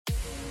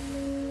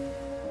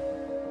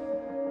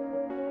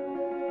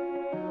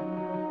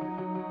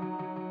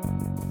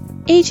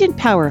Agent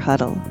Power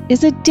Huddle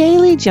is a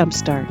daily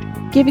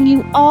jumpstart, giving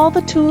you all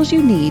the tools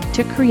you need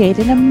to create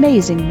an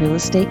amazing real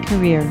estate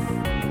career.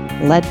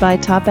 Led by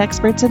top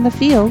experts in the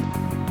field,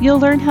 you'll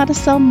learn how to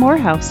sell more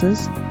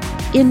houses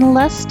in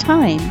less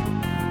time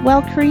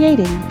while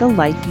creating the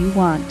life you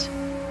want.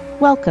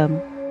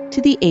 Welcome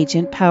to the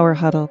Agent Power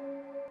Huddle.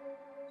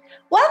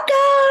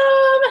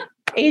 Welcome,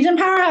 Agent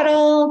Power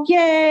Huddle.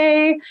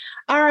 Yay.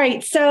 All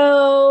right.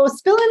 So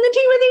spilling the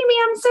tea with Amy.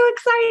 I'm so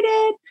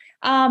excited.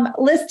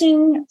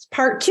 Listing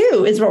part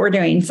 2 is what we're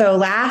doing. So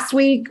last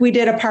week we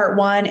did a part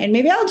 1, and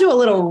maybe I'll do a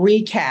little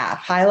recap,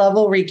 high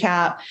level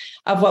recap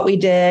of what we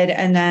did.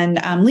 And then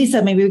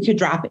Lisa, maybe we could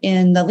drop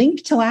in the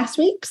link to last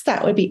week's.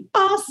 That would be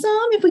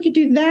awesome if we could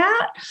do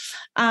that.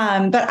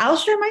 But I'll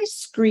share my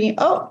screen.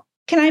 Oh,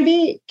 can I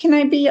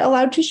be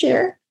allowed to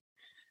share?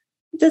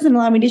 It doesn't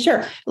allow me to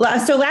share.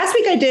 So last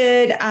week I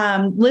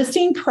did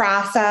listing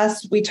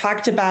process. We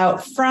talked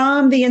about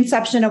from the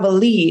inception of a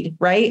lead,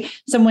 right?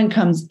 Someone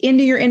comes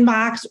into your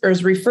inbox or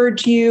is referred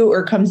to you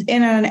or comes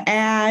in on an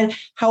ad,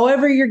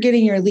 however you're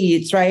getting your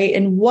leads, right?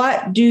 And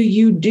what do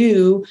you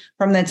do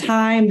from the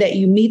time that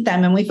you meet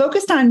them? And we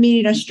focused on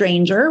meeting a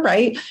stranger,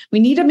 right? We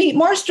need to meet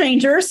more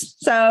strangers.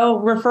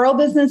 So referral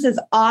business is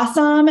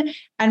awesome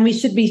and we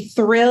should be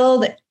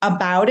thrilled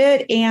about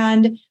it.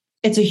 And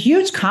it's a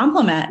huge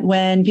compliment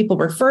when people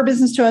refer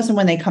business to us and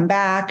when they come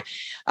back.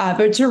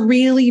 But to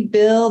really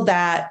build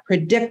that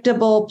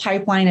predictable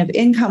pipeline of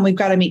income, we've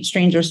got to meet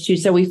strangers too.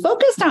 So we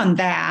focused on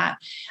that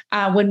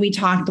when we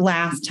talked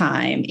last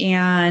time.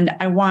 And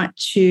I want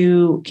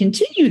to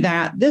continue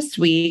that this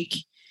week.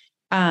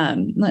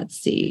 Let's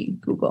see,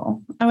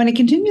 Google. I want to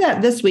continue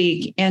that this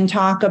week and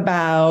talk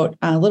about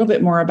a little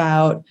bit more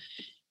about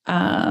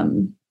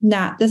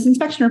not this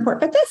inspection report,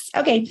 but this.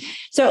 Okay.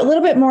 So a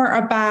little bit more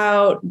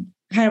about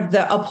kind of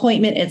the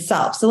appointment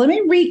itself. So let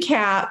me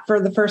recap for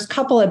the first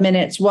couple of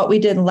minutes what we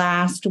did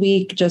last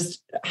week,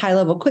 just high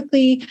level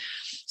quickly.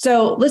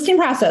 So listing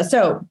process.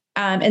 So,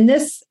 and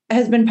this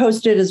has been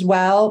posted as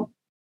well,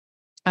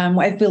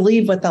 I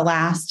believe with the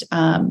last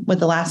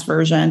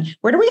version.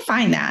 Where do we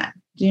find that?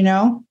 Do you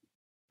know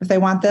if they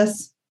want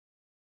this?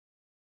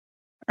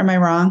 Or am I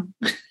wrong?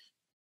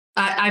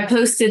 I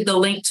posted the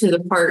link to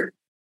the part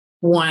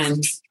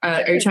 1.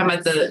 Are you talking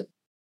about the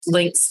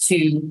links to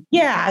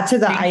to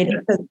the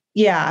item?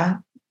 Yeah.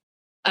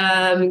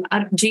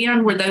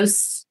 Gian, were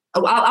those?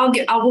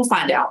 We'll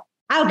find out.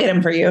 I'll get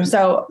them for you.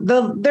 So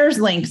there's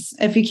links.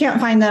 If you can't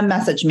find them,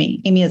 message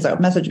me. Amy Izzo,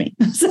 message me.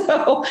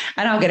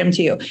 And I'll get them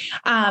to you.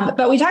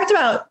 But we talked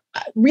about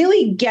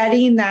really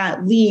getting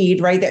that lead,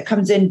 right, that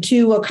comes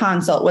into a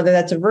consult, whether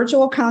that's a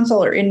virtual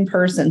consult or in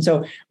person.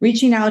 So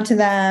reaching out to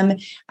them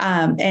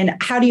and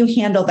how do you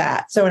handle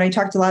that? So, and I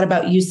talked a lot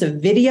about use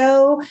of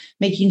video,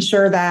 making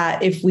sure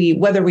that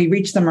whether we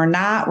reach them or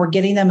not, we're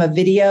getting them a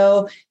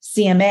video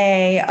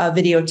CMA, a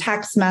video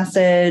text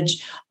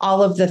message,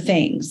 all of the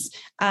things.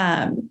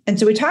 And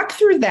so we talked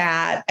through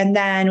that. And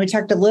then we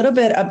talked a little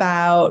bit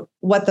about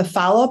what the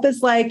follow-up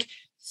is like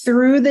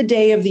through the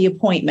day of the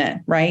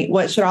appointment, right?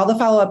 What should all the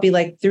follow-up be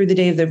like through the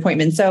day of the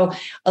appointment? So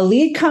a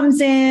lead comes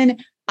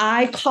in,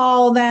 I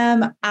call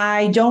them,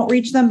 I don't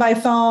reach them by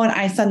phone,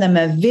 I send them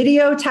a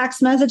video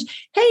text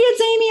message. Hey,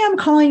 it's Amy, I'm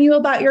calling you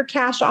about your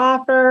cash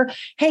offer.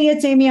 Hey,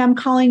 it's Amy, I'm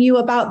calling you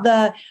about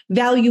the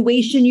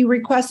valuation you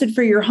requested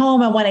for your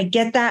home. I want to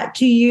get that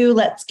to you.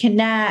 Let's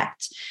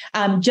connect.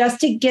 Just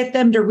to get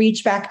them to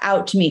reach back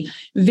out to me.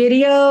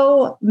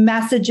 Video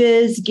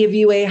messages give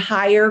you a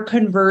higher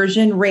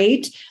conversion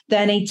rate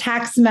than a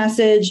text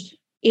message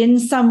in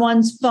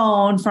someone's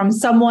phone from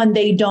someone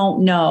they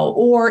don't know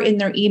or in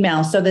their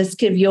email. So if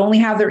you only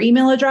have their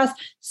email address,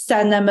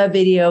 send them a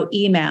video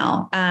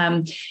email.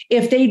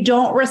 If they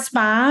don't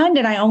respond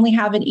and I only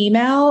have an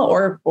email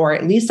or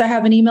at least I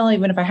have an email,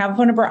 even if I have a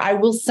phone number, I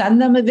will send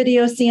them a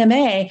video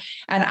CMA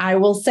and I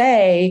will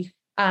say,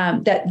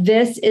 that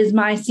this is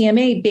my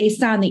CMA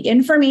based on the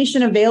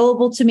information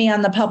available to me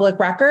on the public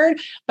record,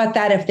 but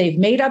that if they've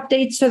made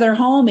updates to their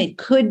home, it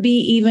could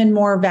be even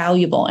more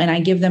valuable. And I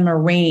give them a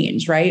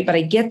range, right? But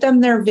I get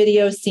them their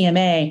video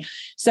CMA.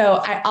 So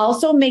I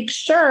also make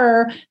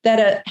sure that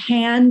a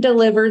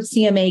hand-delivered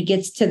CMA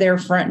gets to their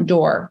front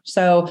door.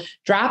 So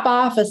drop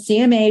off a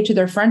CMA to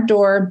their front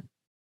door,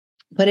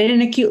 put it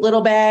in a cute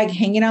little bag,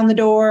 hanging on the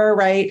door,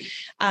 right?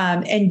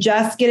 And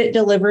just get it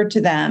delivered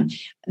to them.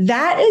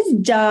 That is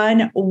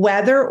done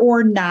whether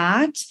or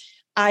not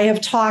I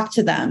have talked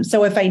to them.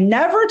 So if I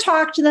never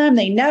talk to them,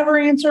 they never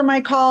answer my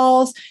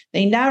calls,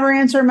 they never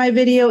answer my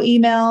video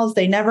emails,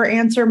 they never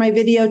answer my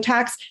video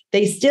texts,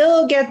 they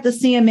still get the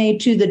CMA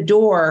to the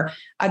door.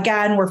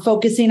 Again, we're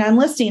focusing on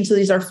listings. So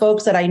these are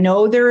folks that I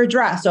know their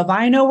address. So if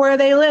I know where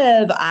they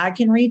live, I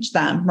can reach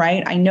them,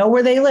 right? I know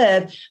where they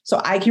live, so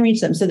I can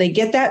reach them. So they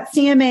get that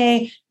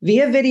CMA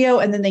via video,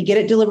 and then they get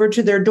it delivered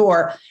to their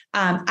door.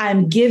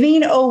 I'm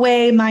giving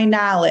away my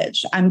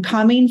knowledge. I'm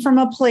coming from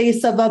a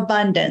place of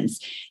abundance.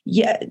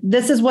 Yeah,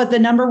 this is what the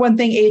number one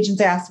thing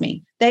agents ask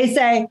me. They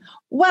say,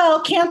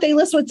 Well, can't they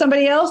list with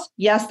somebody else?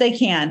 Yes, they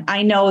can.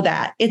 I know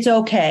that. It's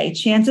okay.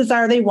 Chances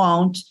are they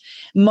won't.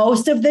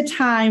 Most of the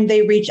time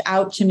they reach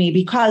out to me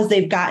because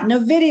they've gotten a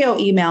video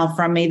email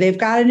from me. They've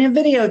gotten a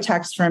video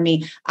text from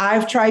me.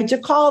 I've tried to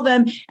call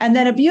them, and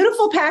then a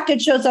beautiful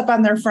package shows up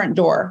on their front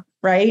door,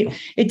 right?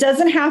 It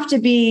doesn't have to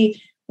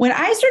be. When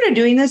I started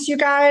doing this, you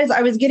guys,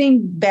 I was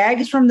getting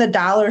bags from the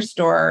dollar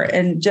store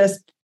and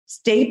just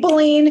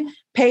stapling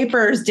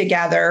papers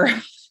together,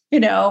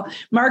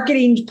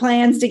 marketing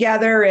plans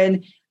together,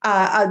 and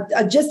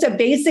just a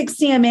basic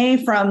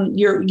CMA from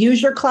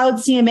Use Your Cloud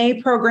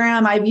CMA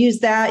program. I've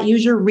used that.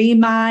 Use Your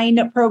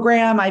Remind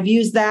program. I've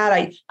used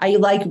that. I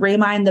like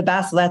Remind the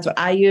best. So that's what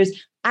I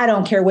use. I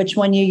don't care which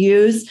one you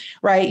use,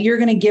 right? You're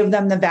going to give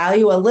them the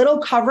value, a little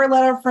cover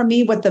letter from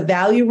me with the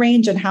value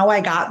range and how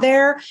I got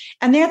there.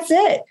 And that's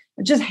it.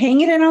 Just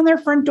hang it in on their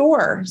front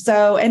door.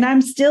 So, and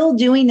I'm still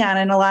doing that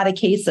in a lot of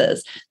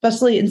cases,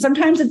 especially, and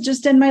sometimes it's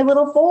just in my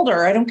little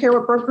folder. I don't care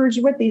what brokerage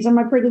you're with. These are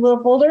my pretty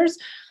little folders.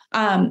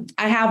 I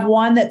have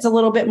one that's a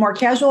little bit more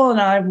casual, and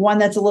I have one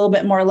that's a little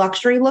bit more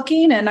luxury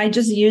looking, and I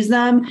just use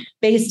them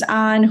based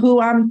on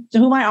who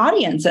my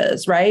audience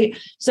is, right?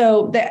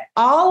 So that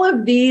all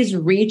of these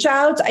reach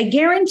outs, I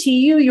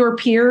guarantee you, your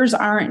peers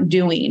aren't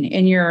doing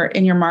in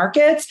your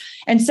markets,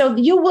 and so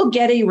you will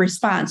get a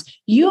response.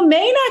 You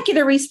may not get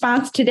a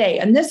response today,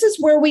 and this is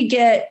where we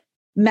get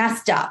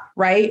messed up,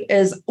 right?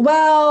 Is,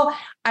 well,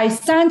 I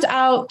sent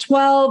out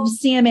 12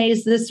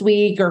 CMAs this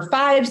week or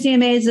 5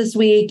 CMAs this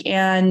week,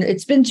 and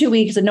it's been 2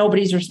 weeks and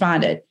nobody's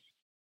responded.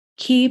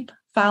 Keep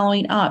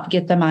following up.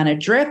 Get them on a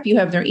drip. You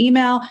have their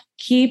email.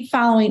 Keep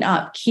following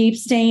up. Keep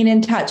staying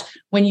in touch.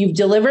 When you've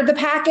delivered the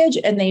package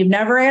and they've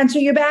never answered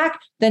you back,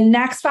 the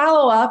next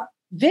follow-up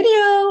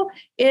video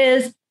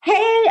is,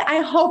 hey,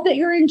 I hope that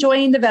you're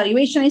enjoying the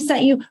valuation I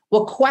sent you.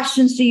 What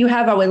questions do you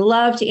have? I would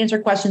love to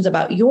answer questions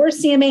about your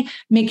CMA.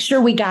 Make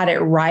sure we got it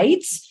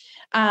right.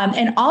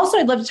 And also,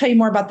 I'd love to tell you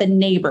more about the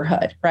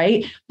neighborhood,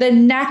 right? The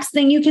next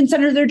thing you can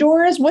send to their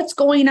door is what's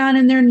going on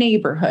in their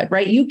neighborhood,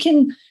 right? You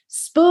can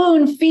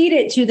spoon feed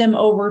it to them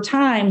over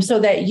time so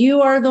that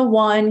you are the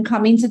one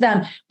coming to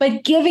them,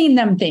 but giving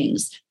them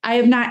things. I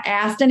have not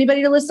asked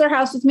anybody to list their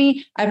house with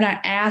me. I've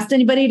not asked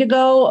anybody to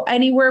go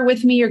anywhere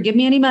with me or give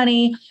me any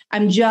money.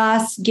 I'm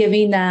just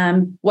giving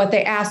them what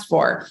they asked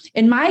for.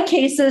 In my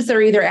cases,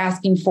 they're either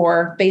asking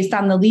for, based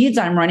on the leads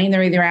I'm running,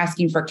 they're either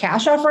asking for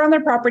cash offer on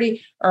their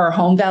property or a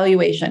home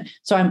valuation.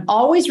 So I'm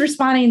always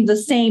responding the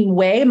same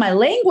way. My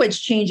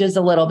language changes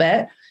a little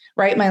bit.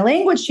 Right? My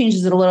language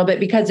changes it a little bit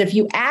because if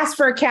you ask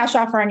for a cash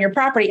offer on your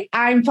property,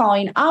 I'm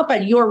following up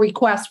on your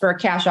request for a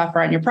cash offer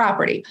on your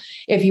property.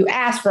 If you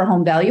ask for a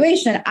home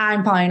valuation,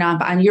 I'm following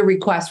up on your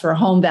request for a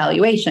home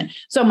valuation.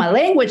 So my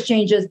language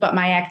changes, but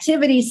my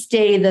activities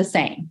stay the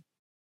same.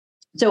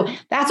 So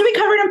that's what we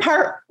covered in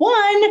part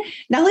 1.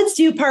 Now let's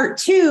do part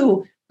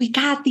 2. We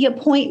got the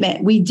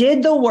appointment. We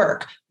did the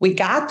work. We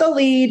got the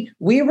lead.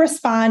 We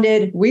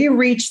responded. We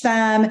reached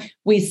them.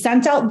 We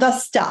sent out the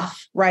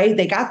stuff, right?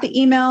 They got the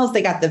emails.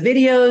 They got the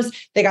videos.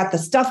 They got the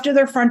stuff to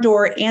their front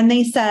door. And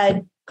they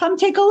said, come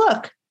take a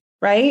look,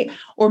 right?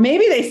 Or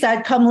maybe they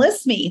said, come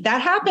list me.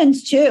 That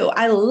happens too.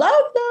 I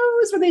love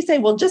those where they say,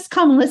 well, just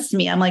come list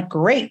me. I'm like,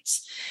 great.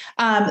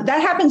 That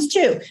happens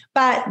too.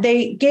 But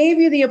they gave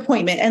you the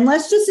appointment. And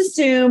let's just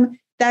assume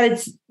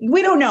that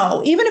we don't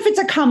know. Even if it's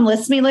a come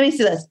list me, let me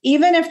see this.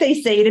 Even if they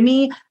say to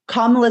me,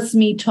 come list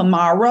me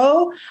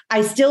tomorrow,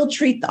 I still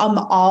treat them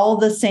all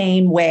the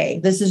same way.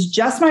 This is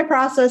just my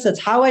process. It's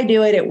how I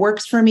do it. It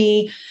works for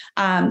me.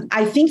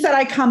 I think that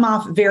I come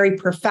off very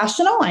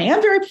professional. I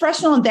am very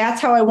professional, and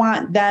that's how I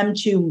want them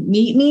to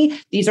meet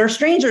me. These are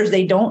strangers.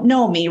 They don't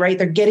know me, right?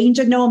 They're getting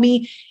to know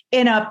me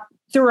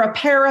through a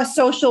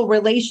parasocial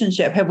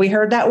relationship. Have we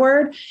heard that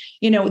word?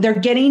 They're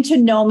getting to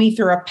know me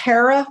through a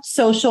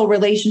parasocial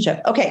relationship.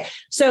 Okay.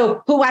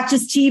 So who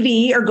watches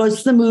TV or goes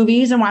to the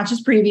movies and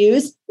watches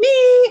previews?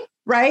 Me,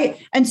 right?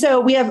 And so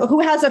we have,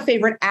 who has a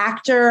favorite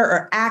actor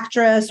or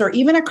actress or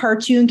even a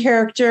cartoon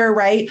character,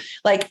 right?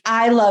 Like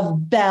I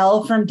love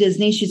Belle from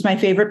Disney. She's my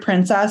favorite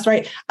princess,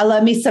 right? I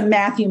love me some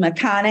Matthew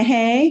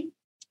McConaughey.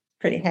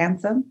 Pretty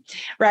handsome,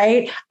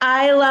 right?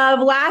 I love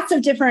lots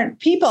of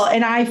different people.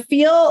 And I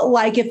feel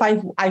like if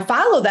I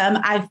follow them,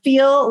 I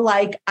feel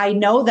like I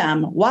know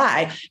them.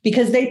 Why?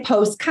 Because they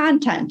post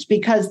content,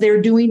 because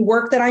they're doing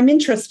work that I'm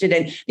interested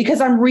in,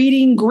 because I'm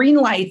reading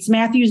Greenlights,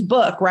 Matthew's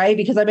book, right?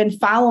 Because I've been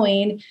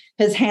following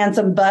his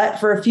handsome butt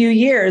for a few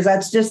years.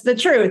 That's just the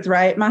truth,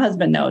 right? My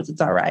husband knows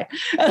it's all right.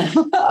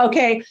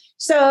 Okay.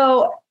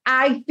 So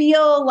I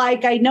feel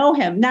like I know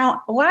him.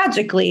 Now,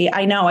 logically,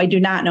 I know I do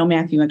not know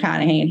Matthew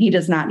McConaughey and he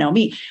does not know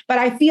me, but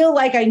I feel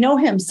like I know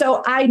him.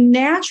 So I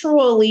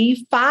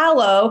naturally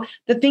follow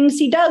the things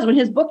he does. When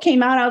his book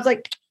came out, I was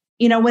like,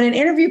 when an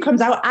interview comes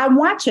out, I'm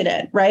watching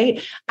it,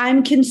 right?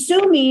 I'm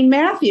consuming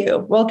Matthew.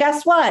 Well,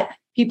 guess what?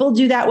 People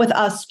do that with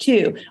us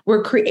too.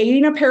 We're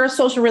creating a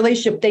parasocial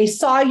relationship. They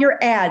saw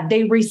your ad.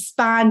 They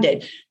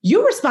responded.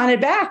 You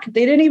responded back.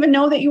 They didn't even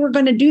know that you were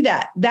going to do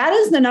that. That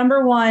is the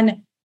number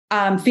one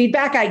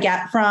feedback I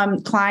get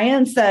from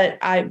clients that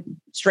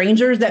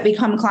strangers that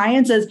become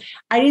clients is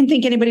I didn't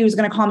think anybody was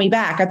going to call me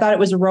back. I thought it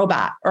was a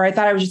robot, or I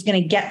thought I was just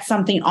going to get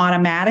something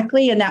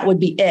automatically and that would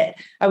be it.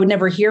 I would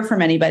never hear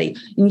from anybody.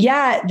 And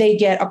yet they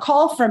get a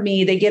call from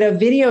me. They get a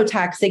video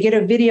text. They get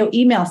a video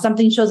email.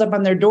 Something shows up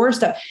on their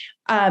doorstep.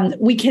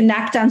 We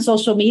connect on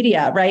social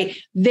media, right?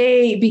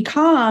 They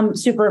become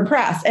super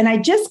impressed. And I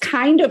just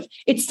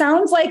it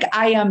sounds like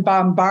I am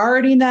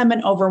bombarding them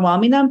and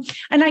overwhelming them.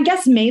 And I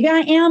guess maybe I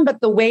am, but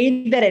the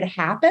way that it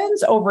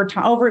happens over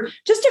time, over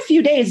just a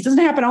few days, it doesn't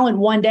happen all in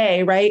one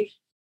day, right?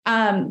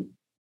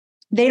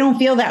 They don't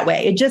feel that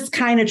way. It just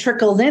kind of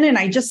trickles in and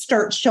I just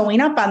start showing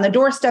up on the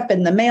doorstep,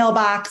 in the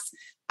mailbox,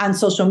 on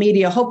social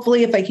media,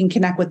 hopefully if I can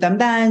connect with them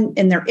then,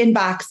 in their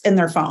inbox, in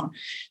their phone.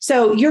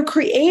 So you're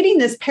creating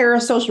this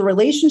parasocial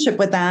relationship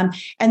with them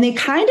and they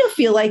kind of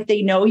feel like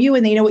they know you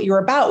and they know what you're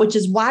about, which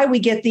is why we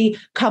get the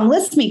come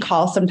list me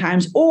call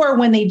sometimes. Or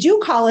when they do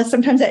call us,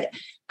 sometimes that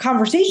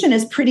conversation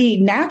is pretty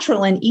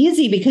natural and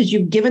easy because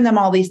you've given them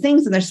all these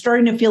things and they're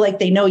starting to feel like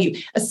they know you,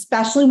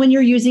 especially when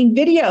you're using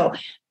video.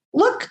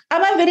 Look,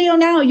 on my video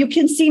now, you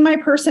can see my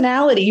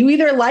personality. You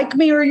either like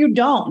me or you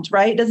don't,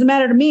 right? It doesn't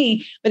matter to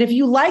me. But if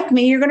you like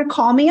me, you're going to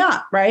call me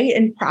up, right?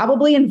 And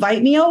probably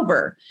invite me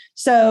over.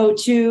 So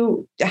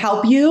to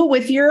help you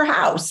with your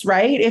house,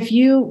 right? If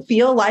you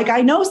feel like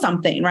I know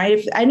something, right?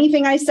 If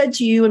anything I said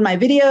to you in my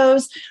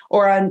videos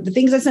or on the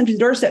things I sent to the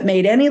doorstep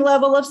made any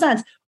level of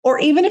sense, or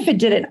even if it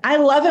didn't, I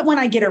love it when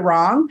I get it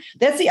wrong.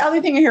 That's the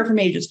other thing I hear from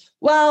agents.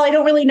 Well, I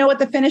don't really know what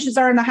the finishes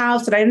are in the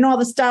house and I don't know all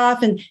the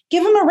stuff, and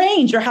give them a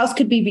range. Your house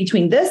could be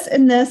between this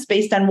and this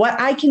based on what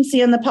I can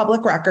see in the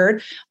public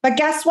record. But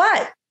guess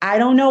what? I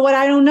don't know what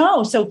I don't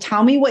know. So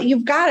tell me what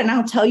you've got and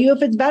I'll tell you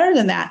if it's better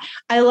than that.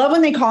 I love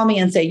when they call me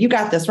and say, you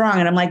got this wrong.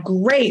 And I'm like,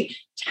 great.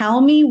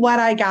 Tell me what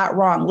I got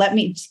wrong.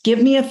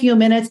 Give me a few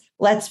minutes.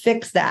 Let's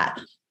fix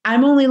that.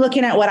 I'm only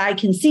looking at what I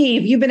can see.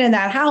 If you've been in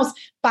that house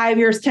 5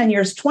 years, 10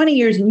 years, 20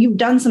 years, and you've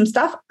done some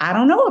stuff, I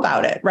don't know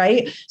about it,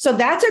 right? So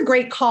that's a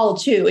great call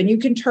too. And you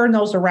can turn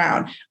those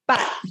around.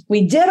 But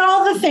we did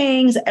all the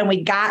things and we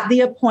got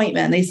the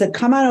appointment. They said,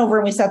 come on over,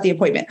 and we set the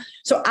appointment.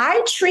 So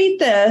I treat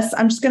this,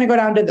 I'm just going to go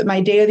down to my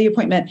day of the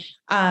appointment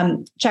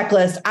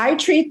checklist. I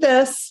treat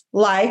this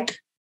like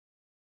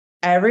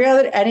I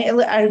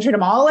treat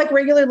them all like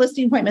regular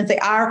listing appointments. They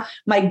are.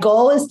 My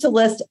goal is to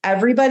list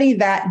everybody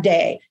that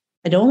day.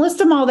 I don't list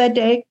them all that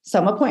day.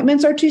 Some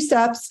appointments are 2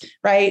 steps,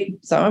 right?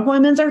 Some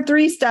appointments are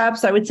 3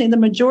 steps. I would say the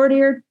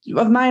majority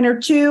of mine are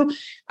 2,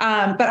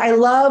 but I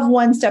love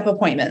 1-step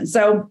appointments.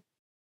 So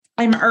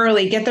I'm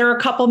early. Get there a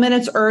couple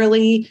minutes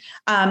early.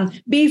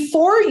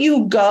 Before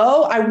you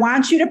go, I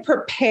want you to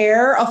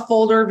prepare a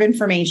folder of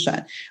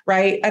information,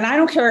 right? And I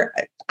don't care.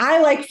 I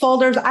like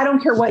folders. I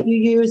don't care what you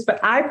use, but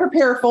I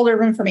prepare a folder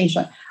of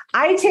information.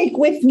 I take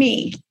with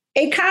me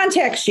a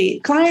contact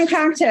sheet, client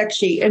contact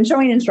sheet, and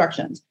showing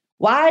instructions.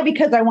 Why?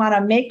 Because I want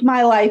to make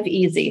my life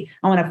easy.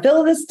 I want to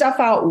fill this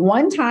stuff out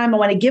one time. I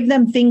want to give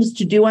them things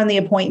to do on the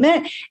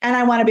appointment. And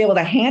I want to be able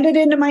to hand it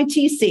into my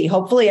TC.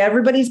 Hopefully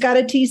everybody's got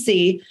a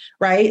TC,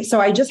 right?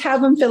 So I just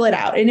have them fill it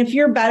out. And if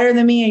you're better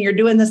than me and you're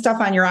doing this stuff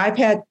on your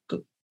iPad,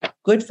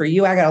 good for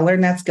you. I got to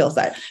learn that skill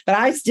set. But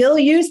I still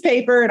use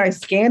paper and I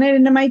scan it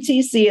into my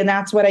TC, and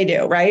that's what I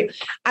do, right?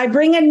 I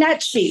bring a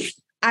net sheet.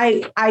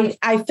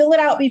 I fill it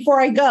out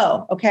before I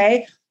go,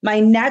 okay? My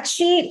net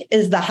sheet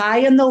is the high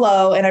and the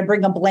low, and I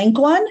bring a blank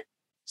one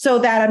so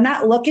that I'm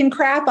not looking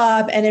crap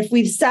up. And if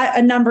we've set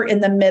a number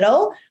in the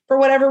middle for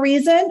whatever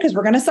reason, because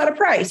we're going to set a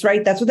price,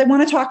 right? That's what they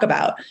want to talk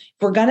about. If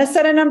we're going to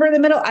set a number in the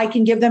middle, I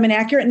can give them an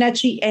accurate net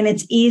sheet and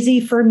it's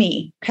easy for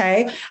me.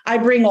 Okay. I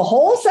bring a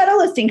whole set of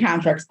listing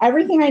contracts,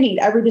 everything I need,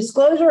 every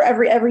disclosure,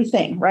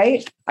 everything,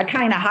 right? I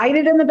kind of hide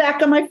it in the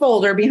back of my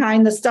folder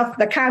behind the stuff,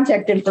 the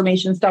contact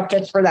information stuff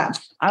that's for them.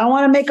 I don't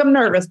want to make them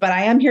nervous, but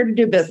I am here to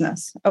do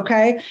business.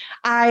 Okay.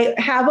 I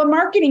have a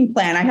marketing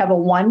plan. I have a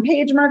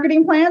 1-page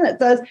marketing plan that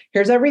says,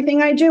 here's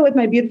everything I do with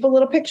my beautiful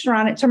little picture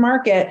on it to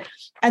market.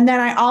 And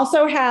then I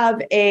also have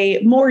a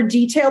more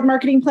detailed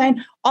marketing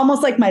plan,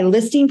 almost like my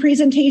listing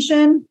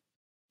presentation.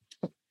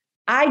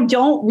 I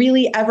don't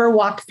really ever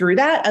walk through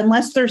that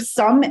unless there's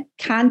some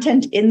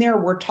content in there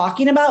we're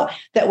talking about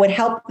that would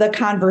help the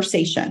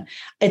conversation.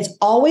 It's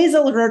always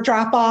a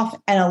drop off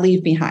and a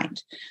leave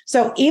behind.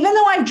 So even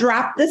though I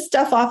drop this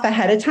stuff off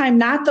ahead of time,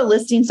 not the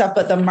listing stuff,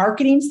 but the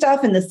marketing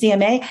stuff and the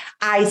CMA,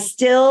 I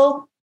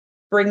still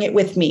bring it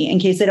with me in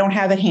case I don't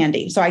have it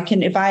handy. So I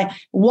can,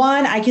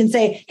 I can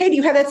say, hey, do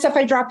you have that stuff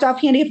I dropped off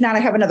handy? If not, I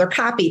have another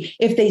copy.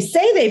 If they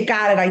say they've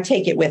got it, I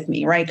take it with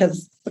me, right?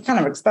 Because it's kind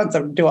of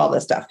expensive to do all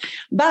this stuff.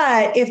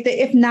 But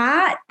if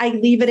not, I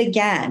leave it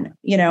again,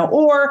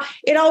 or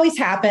it always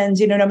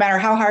happens, no matter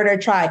how hard I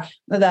try.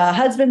 The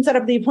husband set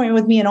up the appointment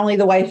with me and only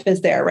the wife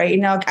is there,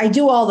 right? I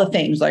do all the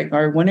things like,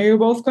 when are you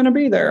both going to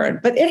be there?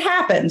 But it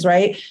happens,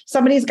 right?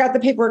 Somebody's got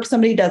the paperwork,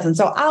 somebody doesn't.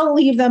 So I'll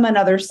leave them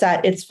another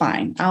set. It's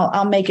fine.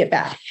 I'll make it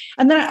back.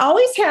 And then I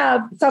always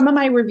have some of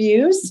my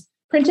reviews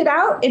printed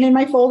out and in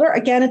my folder.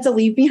 Again, it's a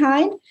leave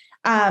behind.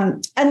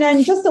 And then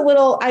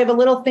I have a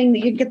little thing that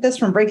you get this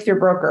from Breakthrough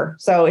Broker.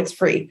 So it's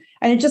free.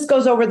 And it just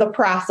goes over the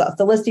process,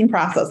 the listing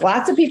process.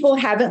 Lots of people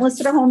haven't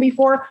listed a home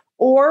before,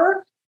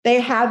 or they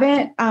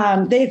haven't,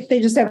 they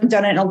just haven't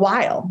done it in a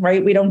while,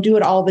 right? We don't do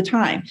it all the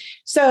time.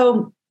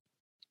 So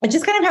I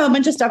just kind of have a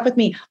bunch of stuff with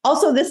me.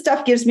 Also, this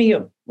stuff gives me,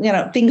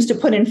 things to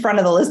put in front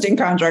of the listing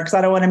contract because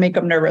I don't want to make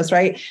them nervous,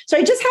 right? So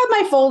I just have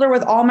my folder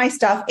with all my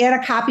stuff and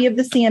a copy of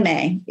the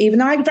CMA. Even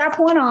though I dropped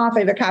one off, I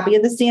have a copy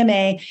of the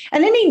CMA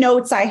and any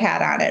notes I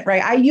had on it,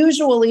 right? I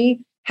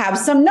usually have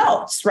some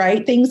notes,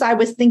 right? Things I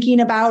was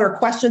thinking about or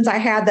questions I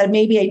had that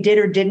maybe I did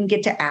or didn't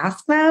get to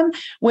ask them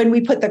when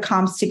we put the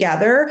comps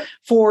together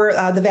for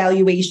the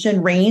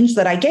valuation range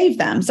that I gave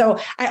them. So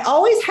I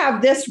always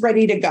have this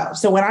ready to go.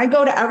 So when I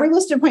go to every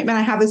listing appointment,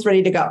 I have this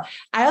ready to go.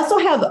 I also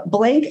have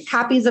blank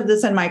copies of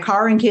this in my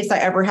car in case I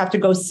ever have to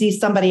go see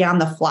somebody on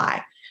the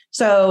fly.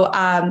 So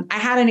I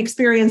had an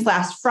experience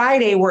last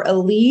Friday where a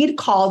lead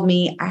called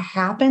me. I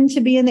happened to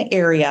be in the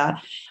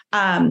area.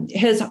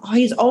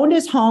 He's owned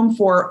his home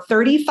for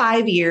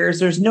 35 years.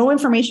 There's no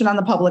information on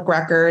the public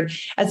record.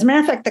 As a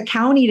matter of fact, the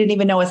county didn't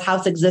even know his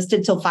house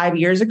existed till 5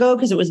 years ago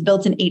because it was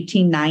built in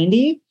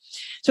 1890.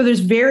 So there's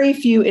very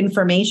few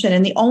information.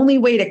 And the only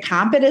way to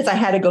comp it is I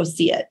had to go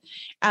see it.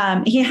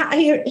 He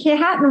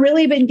hadn't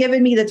really been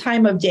giving me the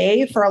time of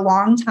day for a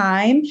long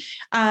time.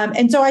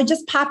 And so I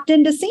just popped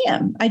in to see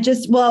him.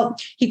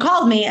 He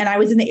called me and I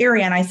was in the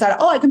area and I said,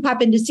 I can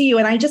pop in to see you.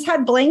 And I just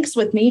had blanks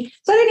with me.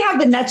 So I didn't have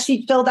the net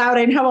sheet filled out.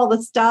 I didn't have all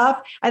the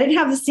stuff. I didn't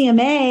have the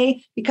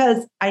CMA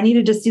because I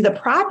needed to see the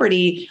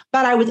property,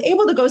 but I was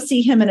able to go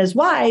see him and his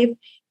wife.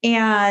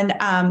 And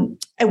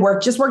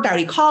it just worked out.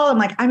 He called. I'm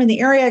like, I'm in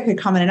the area. I could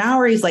come in an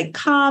hour. He's like,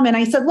 come. And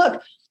I said,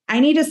 look, I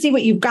need to see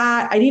what you've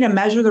got. I need to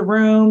measure the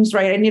rooms,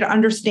 right? I need to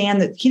understand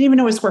that he didn't even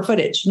know his square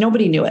footage.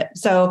 Nobody knew it.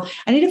 So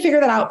I need to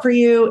figure that out for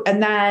you.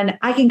 And then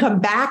I can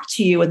come back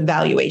to you with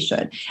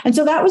valuation. And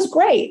so that was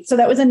great. So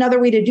that was another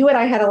way to do it.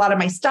 I had a lot of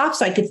my stuff,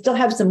 so I could still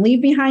have some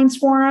leave behinds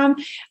for him.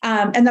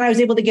 And then I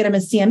was able to get him a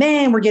CMA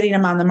and we're getting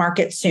him on the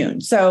market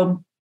soon.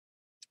 So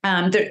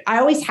I'm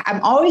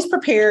always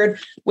prepared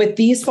with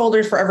these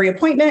folders for every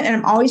appointment, and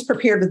I'm always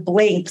prepared with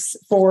blanks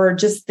for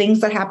just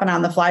things that happen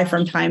on the fly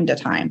from time to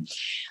time.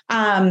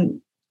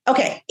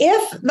 Okay,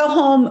 if the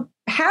home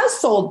has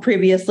sold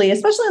previously,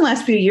 especially in the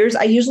last few years,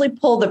 I usually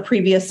pull the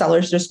previous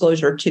seller's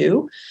disclosure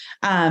too.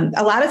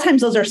 A lot of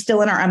times those are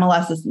still in our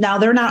MLSs. Now,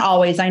 they're not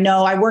always. I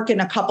know I work in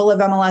a couple of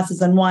MLSs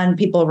and one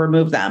people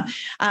remove them.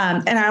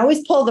 And I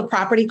always pull the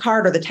property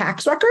card or the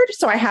tax record.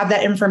 So I have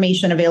that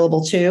information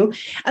available too.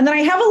 And then I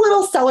have a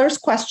little seller's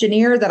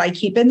questionnaire that I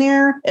keep in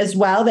there as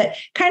well that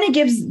kind of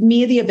gives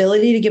me the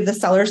ability to give the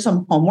seller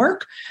some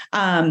homework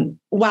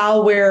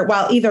while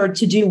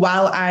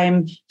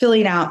I'm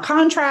filling out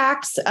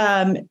contracts,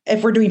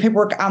 if we're doing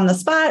paperwork on the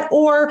spot,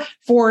 or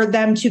for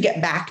them to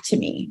get back to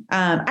me.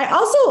 I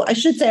also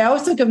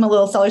give them a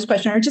little seller's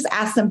questionnaire, just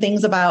ask them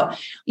things about,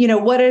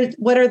 why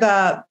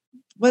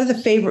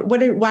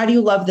do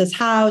you love this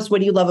house?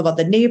 What do you love about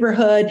the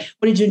neighborhood?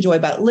 What did you enjoy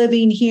about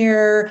living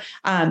here?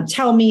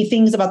 Tell me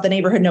things about the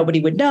neighborhood nobody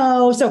would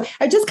know. So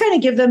I just kind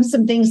of give them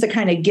some things to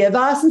kind of give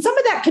us. And some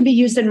of that can be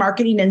used in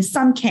marketing and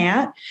some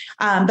can't.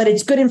 But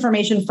it's good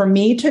information for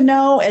me to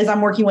know as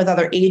I'm working with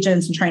other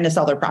agents and trying to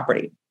sell their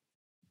property.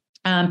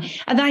 And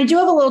then I do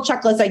have a little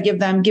checklist I give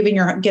them, getting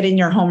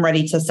your home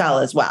ready to sell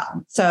as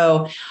well.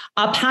 So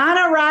upon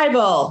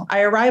arrival,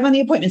 I arrive on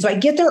the appointment. So I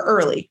get there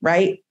early,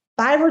 right?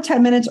 5 or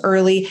 10 minutes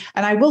early,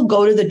 and I will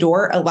go to the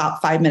door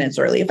about 5 minutes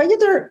early. If I get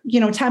there,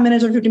 10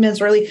 minutes or 15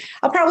 minutes early,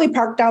 I'll probably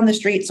park down the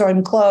street so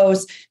I'm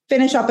close,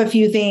 finish up a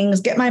few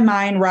things, get my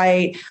mind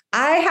right.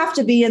 I have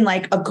to be in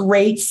like a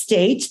great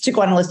state to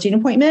go on a listing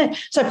appointment.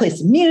 So I play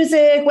some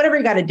music, whatever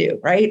you got to do,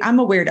 right? I'm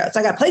a weirdo.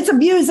 So I got to play some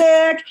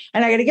music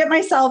and I got to get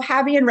myself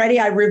happy and ready.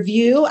 I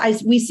review.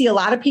 We see a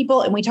lot of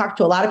people and we talk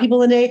to a lot of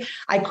people in a day.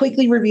 I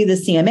quickly review the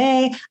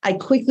CMA. I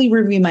quickly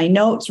review my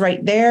notes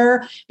right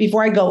there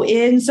before I go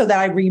in so that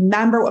I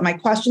remember what my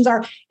questions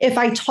are. If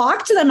I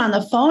talk to them on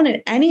the phone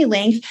at any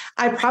length,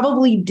 I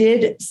probably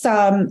did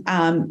some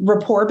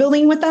rapport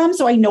building with them.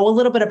 So I know a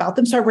little bit about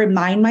them. So I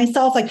remind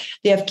myself, like,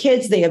 they have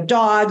kids, they have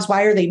dogs.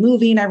 Why are they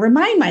moving? I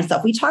remind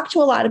myself. We talk to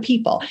a lot of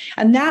people.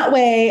 And that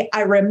way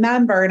I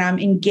remember and I'm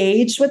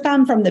engaged with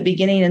them from the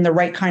beginning in the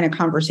right kind of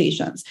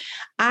conversations.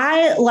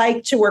 I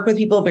like to work with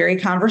people very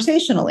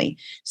conversationally.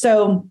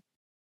 So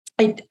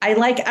I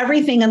like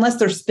everything, unless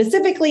they're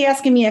specifically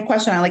asking me a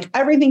question, I like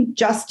everything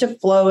just to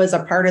flow as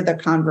a part of the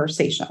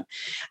conversation.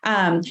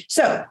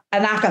 So I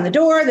knock on the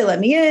door, they let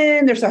me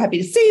in. They're so happy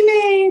to see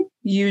me.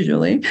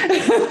 Usually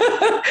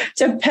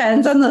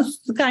depends on the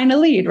kind of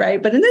lead,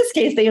 right? But in this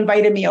case, they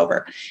invited me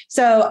over.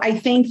 So I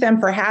thank them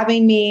for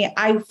having me.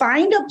 I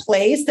find a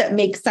place that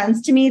makes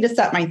sense to me to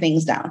set my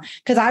things down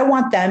because I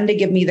want them to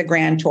give me the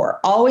grand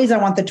tour. Always, I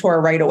want the tour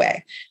right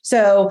away.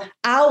 So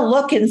I'll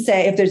look and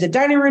say, if there's a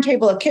dining room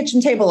table, a kitchen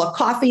table, a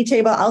coffee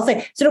table, I'll say,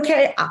 is it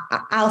okay?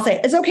 I'll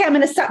say, it's okay. I'm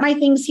going to set my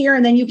things here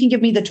and then you can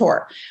give me the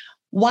tour.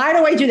 Why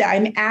do I do that?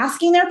 I'm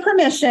asking their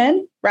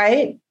permission,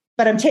 right?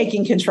 But I'm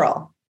taking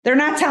control. They're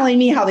not telling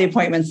me how the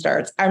appointment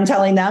starts. I'm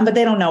telling them, but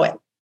they don't know it.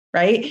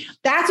 Right?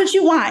 That's what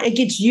you want. It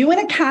gets you in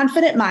a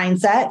confident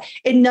mindset.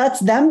 It lets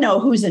them know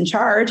who's in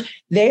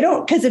charge. They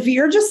don't, because if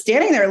you're just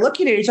standing there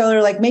looking at each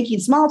other, like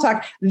making small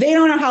talk, they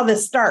don't know how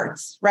this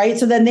starts. Right?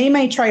 So then they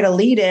may try to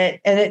lead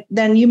it, and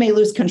then you may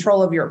lose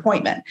control of your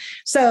appointment.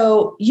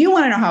 So you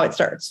want to know how it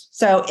starts.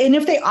 So, and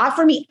if they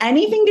offer me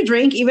anything to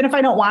drink, even if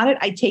I don't want it,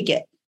 I take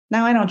it.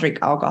 Now I don't drink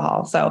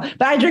alcohol, but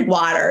I drink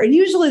water. And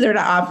usually they're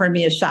not offering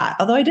me a shot.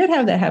 Although I did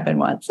have that happen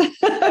once.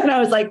 And I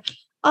was like,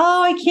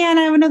 oh, I can't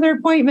have another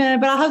appointment,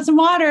 but I'll have some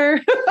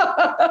water.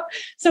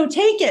 So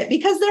take it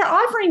because they're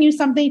offering you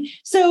something.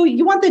 So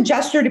you want the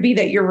gesture to be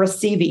that you're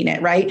receiving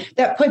it, right?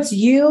 That puts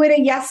you in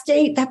a yes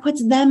state. That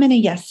puts them in a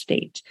yes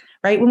state,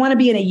 right? We want to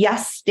be in a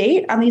yes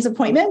state on these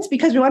appointments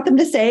because we want them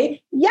to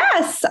say,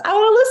 yes, I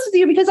want to listen to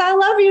you because I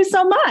love you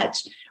so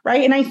much,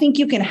 right? And I think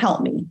you can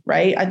help me,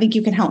 right? I think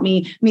you can help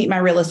me meet my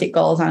real estate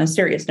goals on a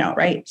serious note,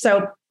 right?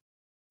 So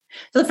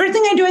the first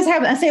thing I do is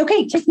I say,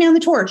 okay, take me on the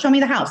tour. Show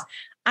me the house.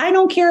 I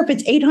don't care if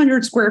it's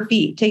 800 square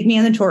feet. Take me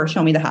on the tour.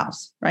 Show me the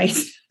house, right?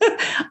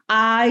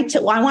 I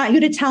want you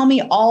to tell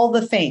me all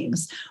the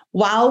things.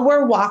 While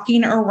we're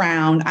walking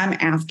around, I'm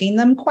asking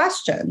them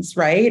questions,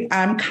 right?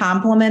 I'm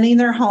complimenting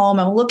their home.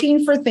 I'm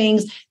looking for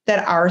things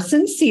that are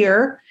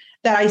sincere,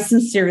 that I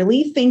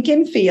sincerely think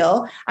and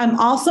feel. I'm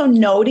also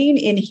noting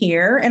in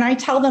here, and I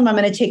tell them I'm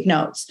going to take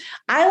notes.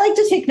 I like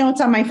to take notes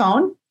on my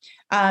phone.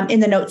 In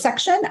the notes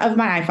section of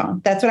my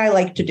iPhone. That's what I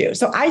like to do.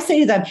 So I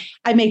say to them,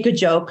 I make a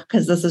joke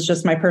because this is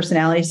just my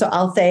personality. So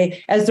I'll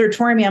say, as they're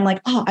touring me, I'm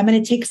like, oh, I'm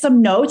going to take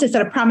some notes. I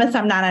said, I promise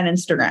I'm not on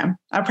Instagram.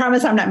 I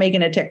promise I'm not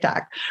making a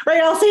TikTok,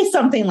 right? I'll say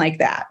something like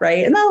that,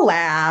 right? And they'll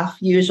laugh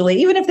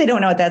usually, even if they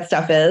don't know what that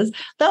stuff is,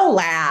 they'll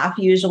laugh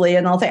usually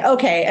and they'll say,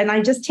 okay. And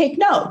I just take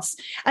notes.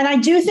 And I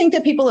do think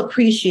that people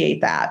appreciate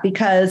that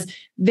because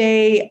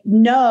they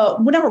know,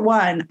 well, number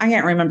one, I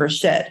can't remember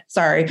shit.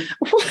 Sorry.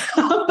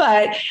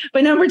 but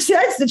number two,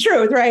 that's the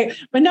truth, right?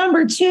 But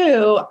number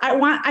two, I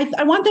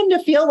want them to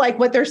feel like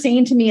what they're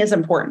saying to me is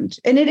important.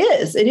 And it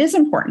is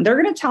important.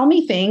 They're going to tell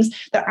me things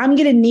that I'm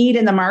going to need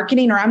in the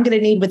marketing or I'm going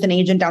to need with an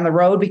agent down the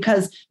road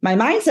because my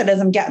mindset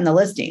is I'm getting the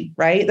listing,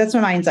 right? That's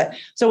my mindset.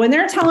 So when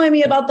they're telling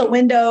me about the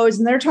windows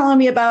and they're telling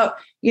me about,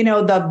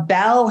 the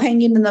bell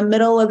hanging in the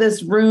middle of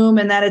this room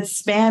and that it's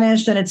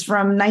Spanish and it's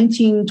from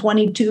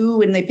 1922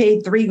 and they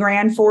paid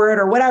 $3,000 for it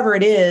or whatever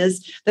it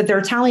is that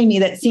they're telling me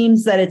that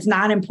seems that it's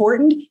not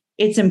important.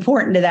 It's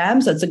important to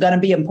them. So it's going to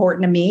be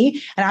important to me.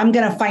 And I'm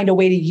going to find a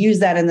way to use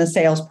that in the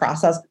sales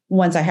process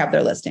once I have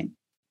their listing.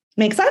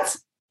 Make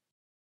sense?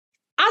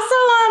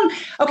 Awesome.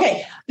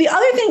 Okay. The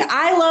other thing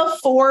I love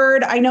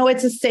Ford, I know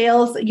it's a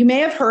sales, you may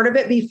have heard of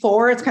it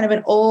before. It's kind of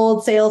an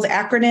old sales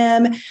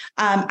acronym.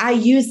 I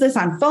use this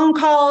on phone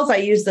calls. I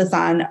use this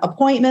on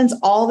appointments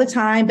all the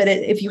time. But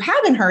if you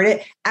haven't heard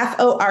it,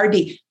 FORD,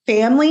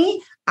 family,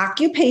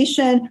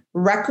 occupation,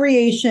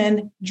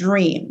 recreation,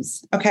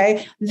 dreams.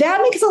 Okay.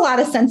 That makes a lot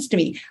of sense to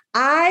me.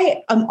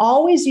 I am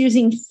always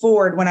using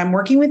Ford when I'm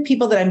working with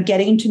people that I'm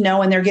getting to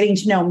know and they're getting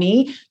to know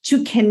me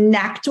to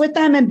connect with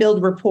them and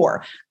build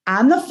rapport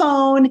on the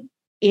phone,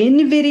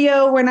 in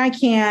video when I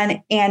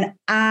can, and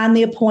on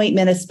the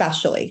appointment,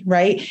 especially,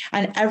 right?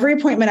 On every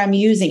appointment I'm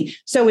using.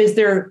 So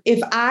if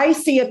I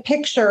see a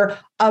picture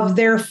of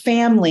their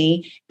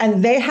family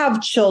and they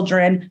have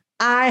children,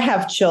 I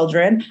have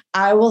children,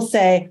 I will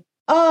say,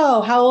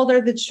 oh, how old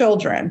are the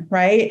children,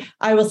 right?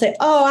 I will say,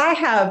 oh, I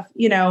have,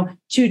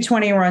 two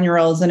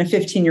 21-year-olds and a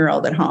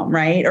 15-year-old at home,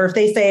 right? Or if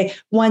they say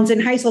one's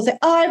in high school, say,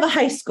 oh, I have a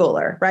high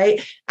schooler,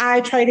 right?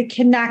 I try to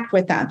connect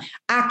with them.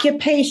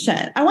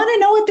 Occupation, I want to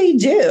know what they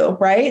do,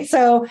 right?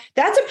 So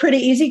that's a pretty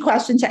easy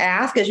question to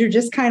ask as you're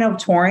just kind of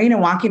touring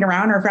and walking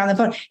around or if you're on the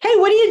phone. Hey,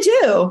 what do you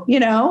do?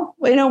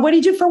 What do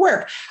you do for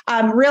work?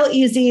 Real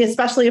easy,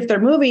 especially if they're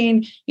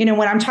moving,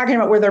 when I'm talking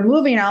about where they're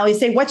moving, I always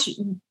say, what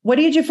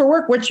do you do for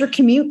work? What's your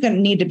commute going to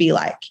need to be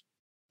like?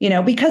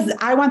 Because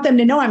I want them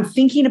to know I'm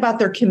thinking about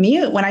their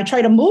commute when I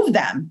try to move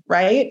them,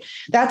 right?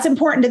 That's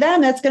important to them.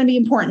 That's going to be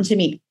important to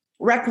me.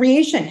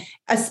 Recreation,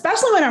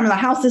 especially when I'm in the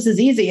house, this is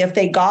easy. If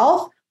they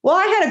golf, well,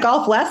 I had a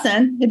golf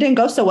lesson. It didn't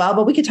go so well,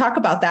 but we could talk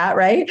about that,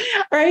 right?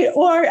 Right.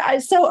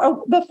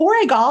 So before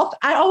I golfed,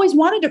 I always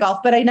wanted to golf,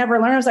 but I never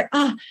learned. I was like,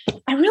 I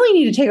really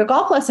need to take a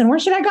golf lesson. Where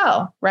should I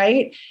go?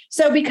 Right.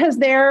 So because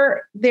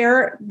they're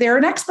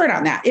an expert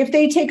on that. If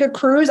they take a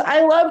cruise,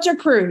 I love to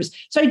cruise.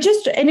 So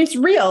and it's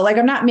real. Like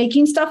I'm not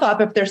making stuff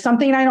up. If there's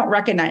something I don't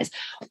recognize,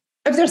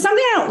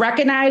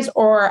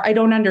 or I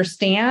don't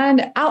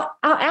understand, I'll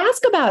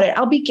ask about it.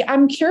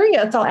 I'm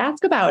curious. I'll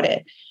ask about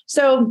it.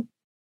 So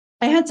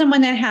I had someone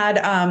that had,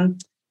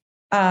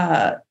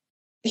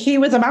 he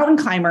was a mountain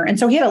climber. And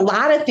so he had a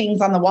lot of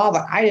things on the wall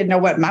that I didn't know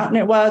what mountain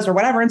it was or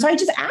whatever. And so I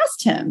just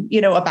asked him,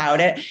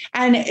 about it.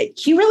 And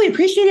he really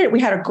appreciated it.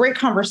 We had a great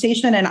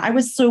conversation and I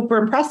was super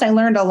impressed. I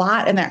learned a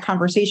lot in that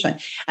conversation.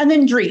 And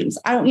then dreams,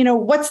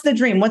 what's the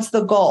dream? What's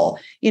the goal?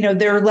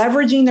 They're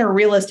leveraging their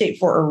real estate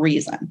for a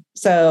reason.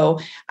 So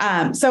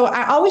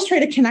I always try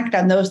to connect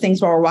on those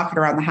things while we're walking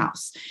around the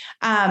house.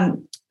 I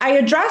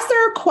address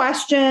their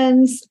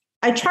questions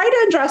I try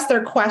to address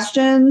their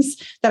questions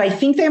that I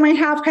think they might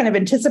have, kind of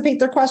anticipate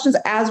their questions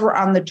as we're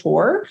on the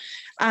tour.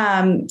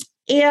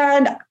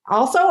 And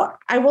also,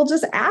 I will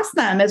just ask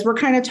them as we're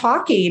kind of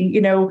talking,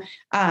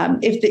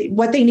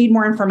 what they need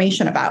more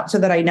information about so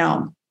that I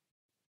know.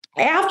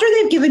 After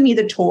they've given me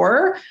the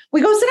tour,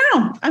 we go sit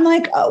down. I'm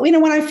like,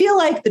 when I feel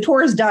like the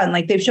tour is done,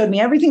 like they've showed me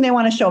everything they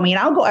want to show me, and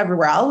I'll go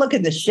everywhere. I'll look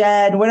at the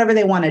shed, whatever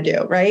they want to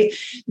do, right?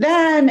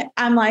 Then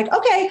I'm like,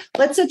 okay,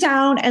 let's sit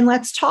down and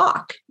let's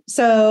talk.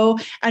 So,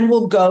 and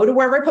we'll go to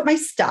wherever I put my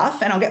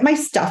stuff, and I'll get my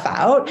stuff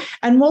out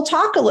and we'll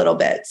talk a little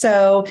bit.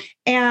 So,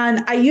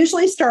 and I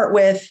usually start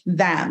with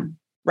them,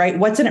 right?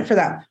 What's in it for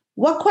them?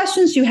 What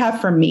questions do you have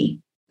for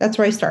me? That's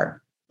where I start.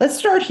 Let's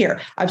start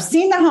here. I've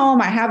seen the home.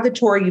 I have the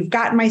tour. You've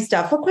gotten my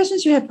stuff. What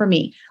questions do you have for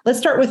me? Let's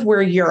start with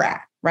where you're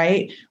at,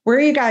 right? Where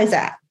are you guys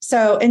at?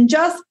 So, and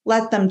just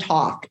let them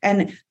talk.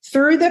 And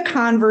through the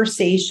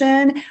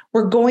conversation,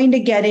 we're going to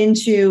get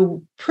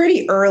into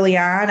pretty early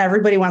on.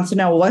 Everybody wants to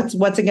know what's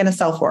it going to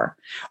sell for?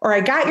 Or I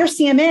got your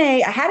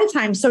CMA ahead of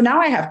time, so now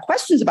I have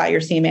questions about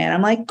your CMA. And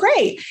I'm like,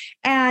 great.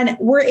 And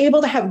we're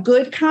able to have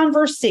good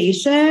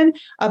conversation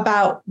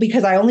about,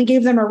 because I only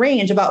gave them a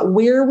range, about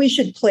where we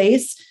should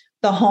place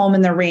the home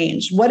in the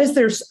range.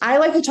 I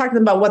like to talk to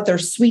them about what their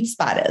sweet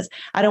spot is.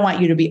 I don't want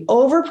you to be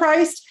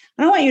overpriced.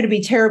 I don't want you to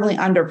be terribly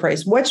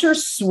underpriced. What's your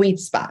sweet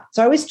spot?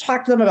 So I always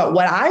talk to them about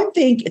what I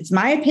think. It's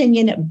my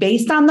opinion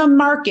based on the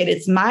market.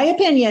 It's my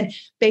opinion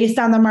based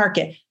on the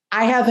market.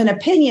 I have an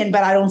opinion,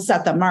 but I don't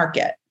set the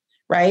market,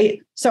 right?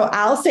 So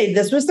I'll say,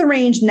 this was the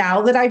range.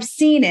 Now that I've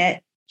seen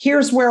it,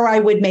 here's where I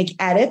would make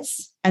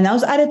edits. And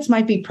those edits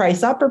might be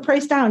price up or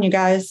price down, you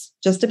guys.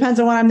 Just depends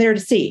on what I'm there to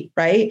see,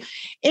 right?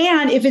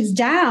 And if it's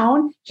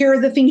down, here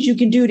are the things you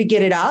can do to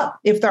get it up,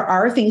 if there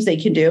are things they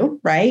can do,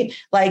 right?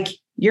 Like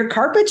your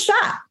carpet's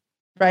shot,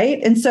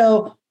 right? And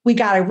so we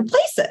got to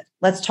replace it.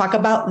 Let's talk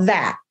about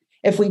that.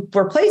 If we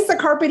replace the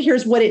carpet,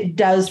 here's what it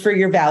does for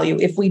your value.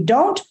 If we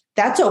don't,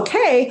 that's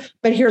okay,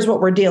 but here's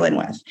what we're dealing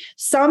with.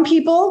 Some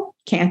people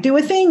can't do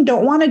a thing,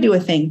 don't want to do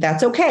a thing.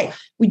 That's okay.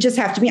 We just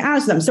have to be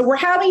honest with them. So we're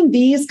having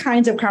these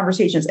kinds of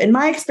conversations. In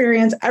my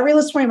experience, every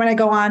list appointment I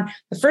go on,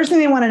 the first thing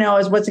they want to know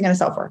is what's it going to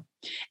sell for?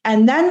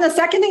 And then the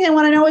second thing they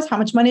want to know is how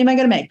much money am I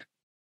going to make?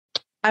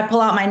 I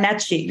pull out my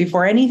net sheet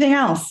before anything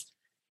else,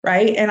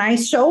 right? And I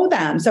show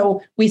them.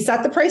 So we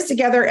set the price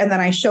together and then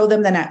I show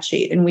them the net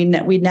sheet and we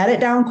net it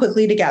down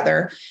quickly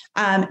together.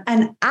 And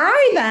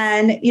I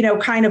then,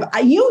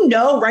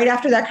 right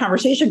after that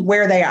conversation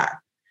where they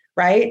are,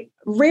 right?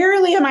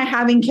 Rarely am I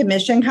having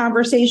commission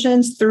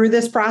conversations through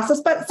this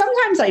process, but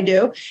sometimes I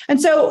do. And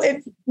so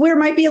there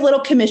might be a little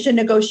commission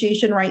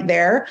negotiation right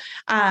there.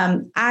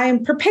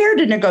 I'm prepared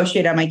to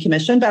negotiate on my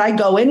commission, but I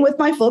go in with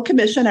my full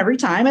commission every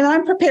time, and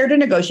I'm prepared to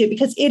negotiate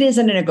because it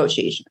isn't a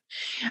negotiation.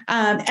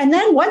 And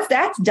then once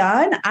that's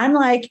done, I'm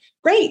like,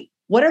 great.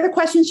 What are the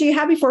questions you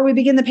have before we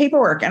begin the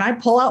paperwork? And I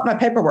pull out my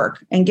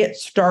paperwork and get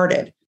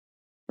started.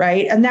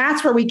 Right. And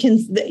that's where we can,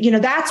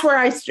 that's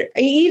where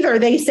either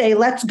they say,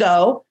 let's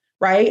go.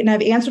 Right. And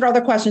I've answered all the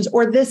questions,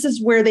 or this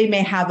is where they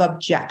may have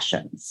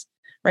objections,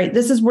 right?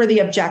 This is where the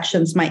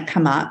objections might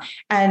come up.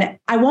 And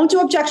I won't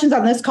do objections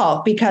on this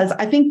call because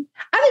I think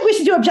we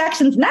should do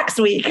objections next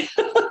week.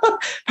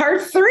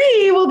 Part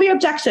 3 will be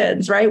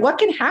objections, right? What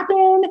can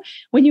happen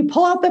when you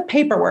pull out the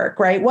paperwork,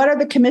 right? What are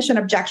the commission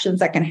objections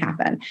that can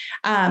happen?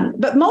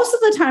 But most of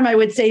the time, I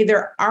would say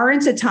there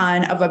aren't a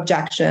ton of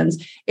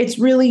objections. It's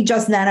really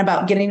just then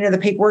about getting to the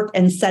paperwork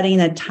and setting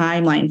a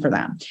timeline for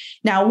them.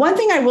 Now, one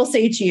thing I will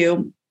say to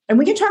you, and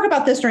we can talk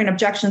about this during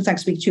objections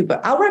next week too, but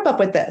I'll wrap up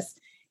with this.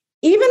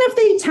 Even if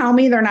they tell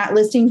me they're not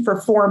listing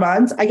for 4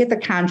 months, I get the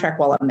contract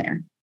while I'm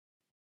there.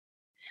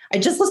 I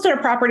just listed a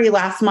property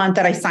last month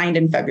that I signed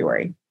in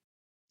February.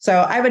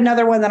 So I have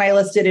another one that I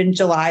listed in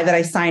July that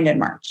I signed in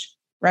March,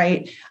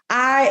 right?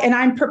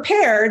 I'm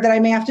prepared that I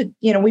may have to,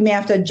 we may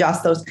have to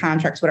adjust those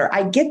contracts, whatever.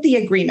 I get the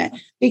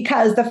agreement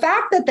because the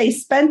fact that they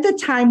spent the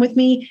time with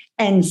me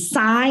and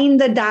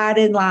signed the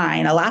dotted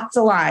line, lots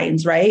of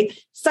lines, right?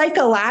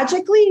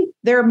 Psychologically,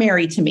 they're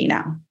married to me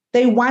now.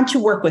 They want to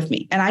work with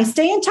me and I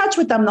stay in touch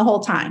with them the whole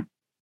time.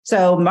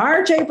 So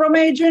March, April,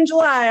 May, June,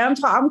 July,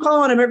 I'm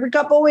calling them every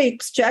couple of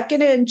weeks,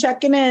 checking in.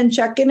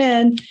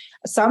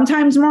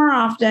 Sometimes more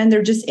often,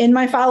 they're just in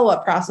my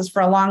follow-up process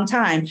for a long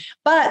time,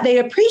 but they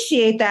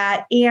appreciate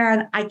that.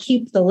 And I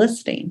keep the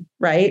listing,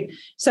 right?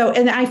 So,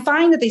 and I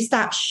find that they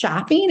stop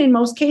shopping in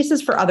most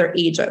cases for other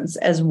agents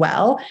as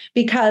well,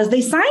 because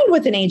they signed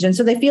with an agent.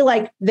 So they feel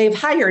like they've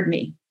hired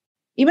me.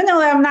 Even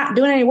though I'm not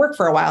doing any work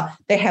for a while,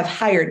 they have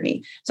hired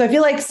me. So I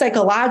feel like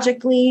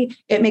psychologically,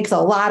 it makes a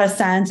lot of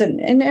sense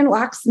and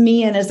locks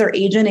me in as their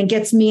agent and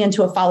gets me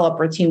into a follow-up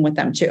routine with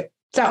them too.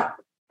 So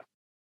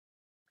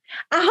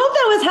I hope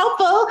that was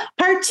helpful.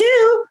 Part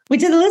 2, we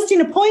did the listing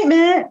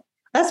appointment.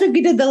 Last week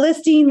we did the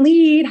listing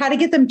lead, how to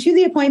get them to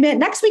the appointment.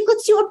 Next week,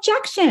 let's do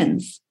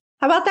objections.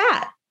 How about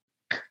that?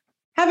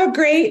 Have a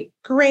great,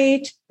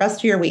 great rest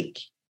of your week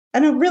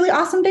and a really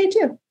awesome day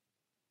too.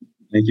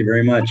 Thank you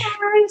very much.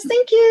 Guys,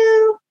 thank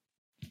you.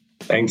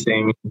 Thanks,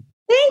 Amy.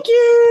 Thank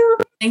you.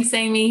 Thanks,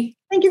 Amy.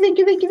 Thank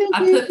you.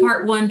 I put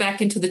part 1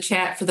 back into the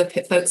chat for the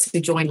folks who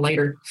joined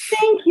later.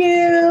 Thank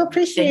you.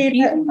 Appreciate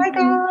it. Bye,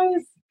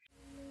 guys.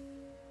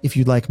 If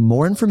you'd like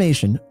more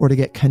information or to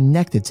get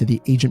connected to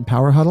the Agent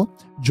Power Huddle,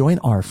 join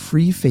our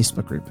free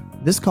Facebook group.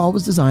 This call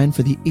was designed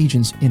for the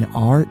agents in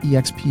our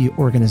EXP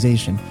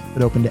organization,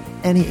 but open to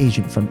any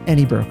agent from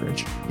any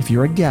brokerage. If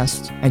you're a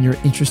guest and you're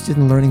interested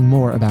in learning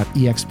more about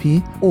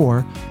EXP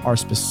or our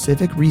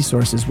specific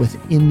resources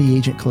within the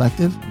Agent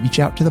Collective, reach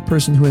out to the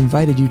person who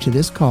invited you to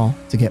this call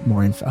to get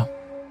more info.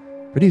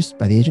 Produced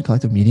by the Agent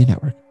Collective Media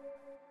Network.